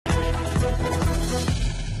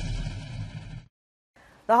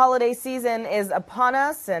The holiday season is upon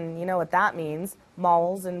us, and you know what that means.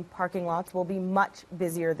 Malls and parking lots will be much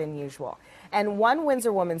busier than usual. And one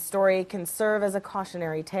Windsor woman's story can serve as a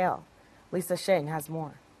cautionary tale. Lisa Shing has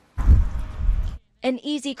more. An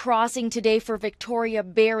easy crossing today for Victoria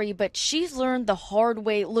Barry, but she's learned the hard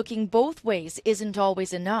way looking both ways isn't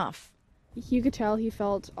always enough. You could tell he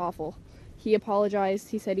felt awful. He apologized.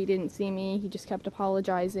 He said he didn't see me. He just kept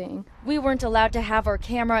apologizing. We weren't allowed to have our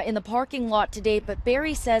camera in the parking lot today, but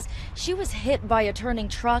Barry says she was hit by a turning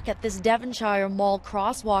truck at this Devonshire Mall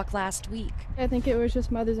crosswalk last week. I think it was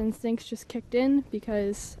just mother's instincts just kicked in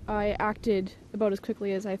because I acted about as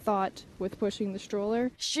quickly as I thought with pushing the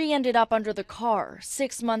stroller. She ended up under the car.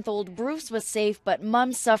 6-month-old Bruce was safe, but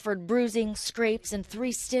Mum suffered bruising, scrapes, and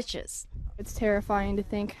 3 stitches. It's terrifying to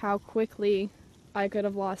think how quickly I could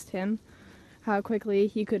have lost him, how quickly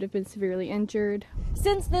he could have been severely injured.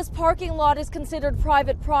 Since this parking lot is considered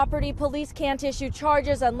private property, police can't issue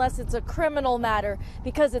charges unless it's a criminal matter.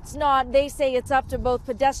 Because it's not, they say it's up to both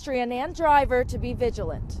pedestrian and driver to be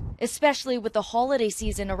vigilant, especially with the holiday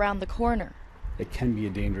season around the corner. It can be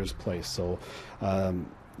a dangerous place, so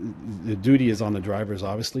the duty is on the drivers,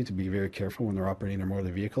 obviously, to be very careful when they're operating their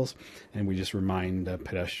motor vehicles, and we just remind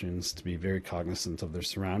pedestrians to be very cognizant of their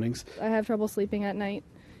surroundings. I have trouble sleeping at night.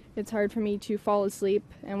 It's hard for me to fall asleep,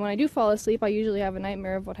 and when I do fall asleep, I usually have a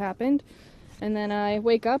nightmare of what happened, and then I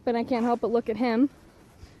wake up and I can't help but look at him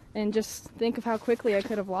and just think of how quickly I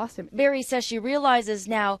could have lost him. Barry says she realizes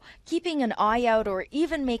now keeping an eye out or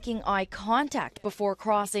even making eye contact before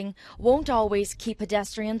crossing won't always keep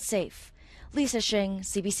pedestrians safe. Lisa Shing,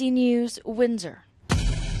 CBC News, Windsor.